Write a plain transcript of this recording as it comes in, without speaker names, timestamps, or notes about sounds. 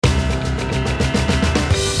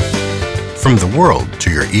From the world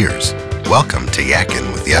to your ears, welcome to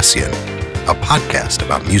Yakin with Yessian, a podcast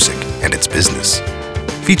about music and its business,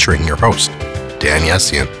 featuring your host, Dan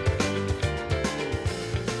Yessian.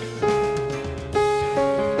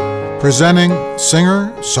 Presenting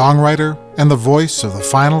singer, songwriter, and the voice of the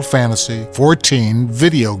Final Fantasy XIV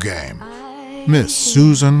video game, Miss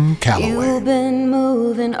Susan Calloway. You've been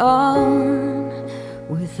moving on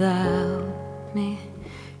without me.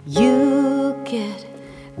 You get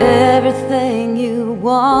everything you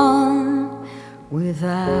want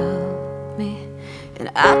without me. And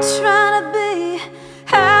I try to be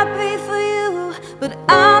happy for you, but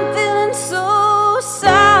I'm feeling so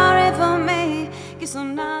sorry for me.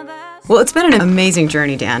 Well, it's been an amazing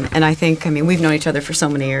journey, Dan, and I think, we've known each other for so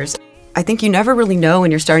many years. I think you never really know when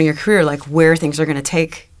you're starting your career, like, where things are going to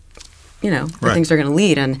take, where things are going to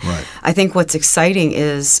lead. And I think what's exciting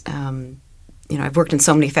is, I've worked in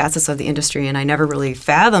so many facets of the industry, and I never really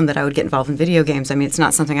fathomed that I would get involved in video games. It's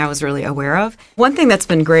not something I was really aware of. One thing that's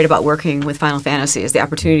been great about working with Final Fantasy is the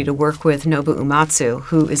opportunity to work with Nobu Uematsu,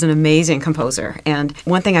 who is an amazing composer. And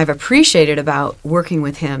one thing I've appreciated about working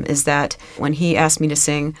with him is that when he asked me to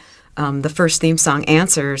sing the first theme song,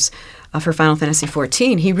 Answers, for Final Fantasy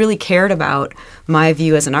XIV, he really cared about my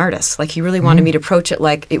view as an artist. Like, he really wanted me to approach it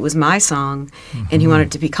like it was my song, and he wanted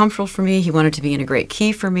it to be comfortable for me. He wanted it to be in a great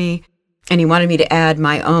key for me, and he wanted me to add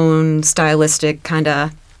my own stylistic kind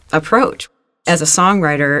of approach. As a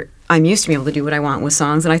songwriter, I'm used to being able to do what I want with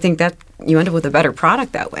songs, and I think that you end up with a better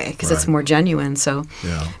product that way because it's more genuine. So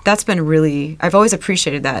that's been really, I've always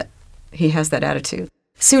appreciated that he has that attitude.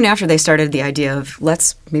 Soon after, they started the idea of,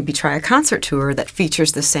 let's maybe try a concert tour that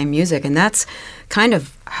features the same music. And that's kind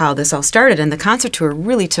of how this all started. And the concert tour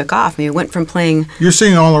really took off. It went from playing... You're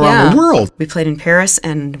singing all around the world. We played in Paris,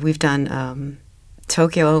 and we've done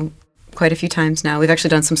Tokyo quite a few times now. We've actually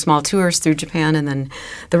done some small tours through Japan, and then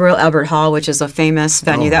the Royal Albert Hall, which is a famous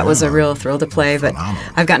venue. That was a real thrill to play. Phenomenal.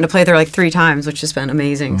 But I've gotten to play there like 3 times, which has been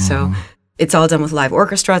amazing. So... It's all done with live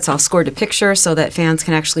orchestra. It's all scored to picture so that fans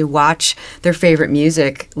can actually watch their favorite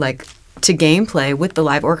music, like, to gameplay with the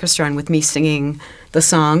live orchestra and with me singing the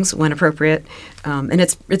songs when appropriate. And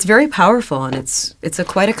it's very powerful, and it's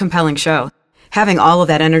quite a compelling show. Having all of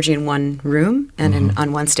that energy in one room and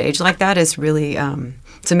on one stage like that is really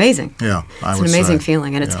it's amazing. Yeah, it's an amazing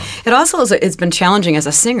feeling, and it also it's been challenging as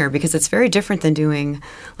a singer because it's very different than doing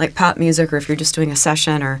like pop music, or if you're just doing a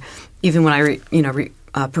session, or even when I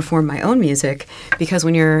perform my own music, because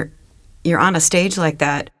when you're on a stage like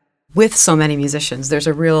that with so many musicians, there's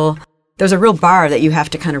a real bar that you have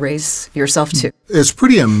to kind of raise yourself to. It's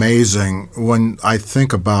pretty amazing when I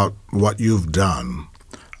think about what you've done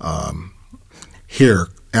here,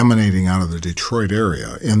 emanating out of the Detroit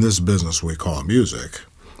area in this business we call music,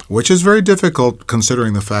 which is very difficult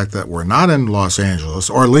considering the fact that we're not in Los Angeles,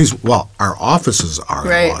 or at least, our offices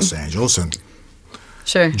are in Los Angeles and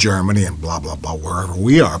Germany and blah, blah, blah, wherever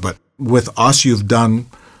we are. But with us, you've done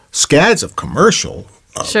scads of commercial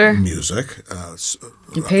music.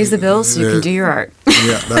 It pays the bills so you can do your art.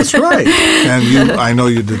 Yeah, that's right. And I know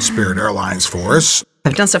you did Spirit Airlines for us.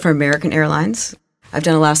 I've done stuff for American Airlines. I've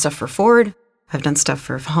done a lot of stuff for Ford. I've done stuff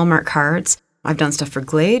for Hallmark Cards. I've done stuff for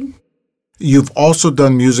Glade. You've also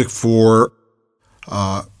done music for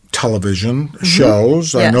television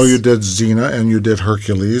shows. Yes. I know you did Xena and you did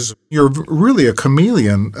Hercules. You're really a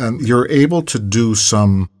chameleon, and you're able to do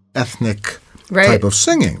some ethnic type of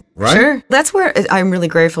singing, right? Sure. That's where I'm really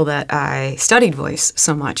grateful that I studied voice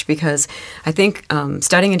so much, because I think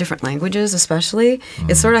studying in different languages especially,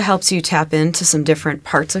 it sort of helps you tap into some different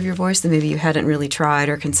parts of your voice that maybe you hadn't really tried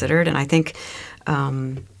or considered. And I think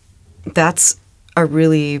that's a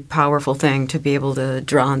really powerful thing, to be able to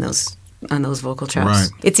draw on those vocal chops. Right.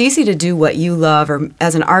 It's easy to do what you love, or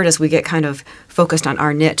as an artist, we get kind of focused on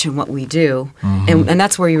our niche and what we do, and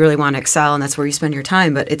that's where you really want to excel, and that's where you spend your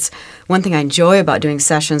time. But it's one thing I enjoy about doing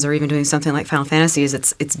sessions, or even doing something like Final Fantasy, is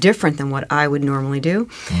it's different than what I would normally do.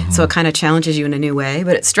 So it kind of challenges you in a new way,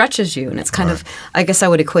 but it stretches you, and it's kind of, I guess I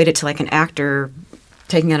would equate it to like an actor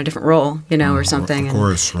taking on a different role, or something. Of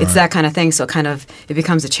course, It's that kind of thing. So it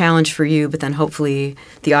becomes a challenge for you, but then hopefully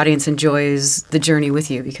the audience enjoys the journey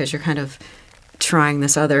with you, because you're kind of trying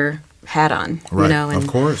this other hat on, and, of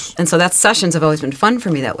course. And so sessions have always been fun for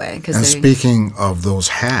me that way. And speaking of those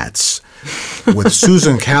hats, with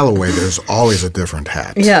Susan Calloway, there's always a different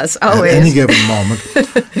hat. Yes, always. At any given moment.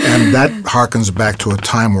 And that harkens back to a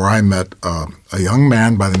time where I met a young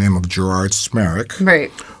man by the name of Gerard Smerrick.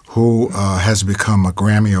 Right. Who has become a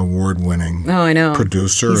Grammy Award-winning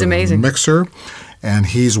producer and mixer. And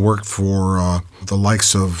he's worked for the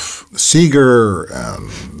likes of Seeger,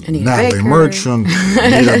 Natalie Merchant,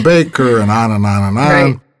 Anita Baker, and on and on and on.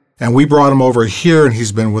 Right. And we brought him over here, and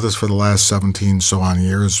he's been with us for the last 17 so on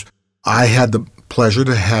years. I had the pleasure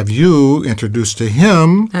to have you introduced to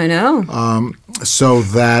him. I know. So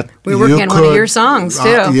that we were working on one of your songs too.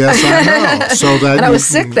 Yes, I know. So that and I was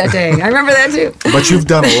sick that day. I remember that too. But you've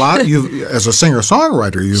done a lot. As a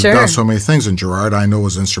singer-songwriter, you've done so many things. And Gerard, I know,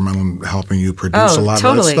 was instrumental in helping you produce a lot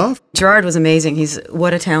of that stuff. Gerard was amazing.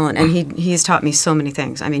 What a talent, and he's taught me so many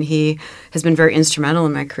things. I mean, he has been very instrumental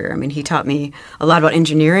in my career. I mean, he taught me a lot about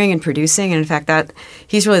engineering and producing, and in fact,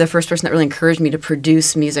 he's really the first person that really encouraged me to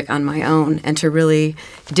produce music on my own and to really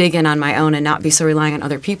dig in on my own and not be so relying on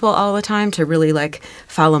other people all the time, to really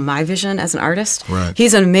follow my vision as an artist. Right.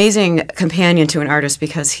 He's an amazing companion to an artist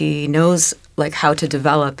because he knows how to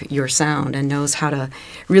develop your sound and knows how to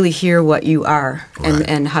really hear what you are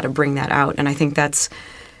and how to bring that out. And I think that's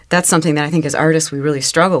something that I think as artists we really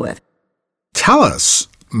struggle with. Tell us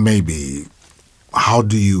maybe how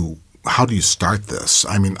do you start this?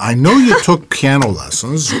 I mean, I know you took piano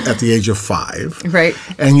lessons at the age of 5. Right.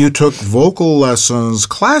 And you took vocal lessons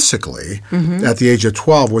classically at the age of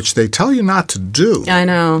 12, which they tell you not to do. I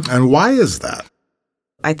know. And why is that?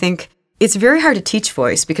 I think it's very hard to teach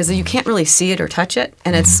voice because you can't really see it or touch it.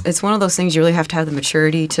 And it's one of those things you really have to have the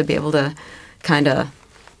maturity to be able to kind of,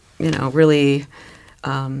 really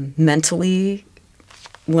mentally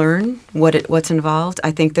learn what's involved.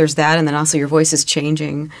 I think there's that, and then also your voice is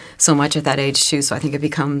changing so much at that age too, so I think it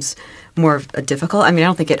becomes more difficult. I mean, I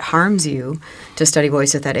don't think it harms you to study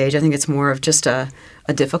voice at that age. I think it's more of just a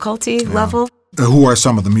difficulty level. Who are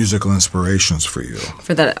some of the musical inspirations for you?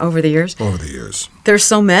 For that over the years? Over the years. There's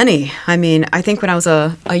so many. I mean, I think when I was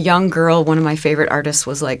a young girl, one of my favorite artists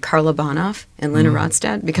was Carla Bonoff and Linda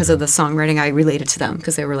Ronstadt because of the songwriting. I related to them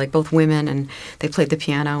because they were both women and they played the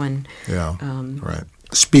piano. And right.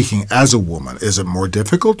 Speaking as a woman, is it more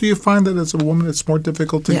difficult? Do you find that as a woman it's more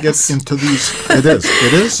difficult to get into these? It is.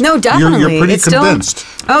 It is? No, definitely. You're pretty convinced.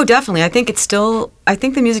 Definitely. I think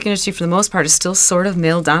the music industry for the most part is still sort of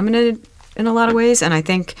male-dominated in a lot of ways. And I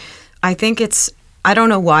think it's, I don't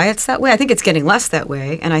know why it's that way. I think it's getting less that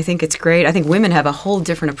way. And I think it's great. I think women have a whole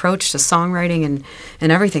different approach to songwriting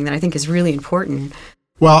and everything that I think is really important.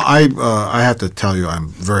 Well, I have to tell you, I'm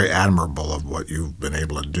very admirable of what you've been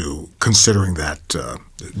able to do, considering that,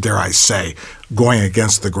 dare I say, going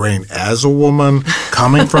against the grain as a woman,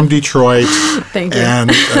 coming from Detroit, Thank you.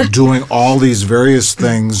 And doing all these various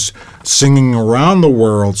things, singing around the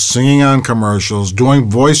world, singing on commercials, doing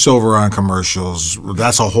voiceover on commercials.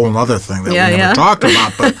 That's a whole other thing that we never talked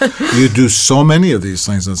about, but you do so many of these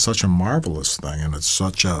things, and it's such a marvelous thing, and it's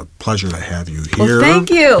such a pleasure to have you here. Well,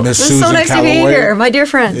 thank you. Miss It's Susan so nice Calloway. to be here, my dear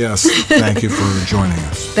friend. Yes, thank you for joining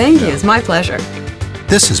us. Thank you. It's my pleasure.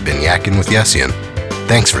 This has been Yakkin' with Yessian.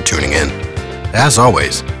 Thanks for tuning in. As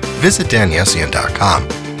always, visit danyessian.com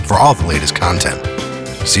for all the latest content.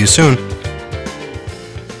 See you soon.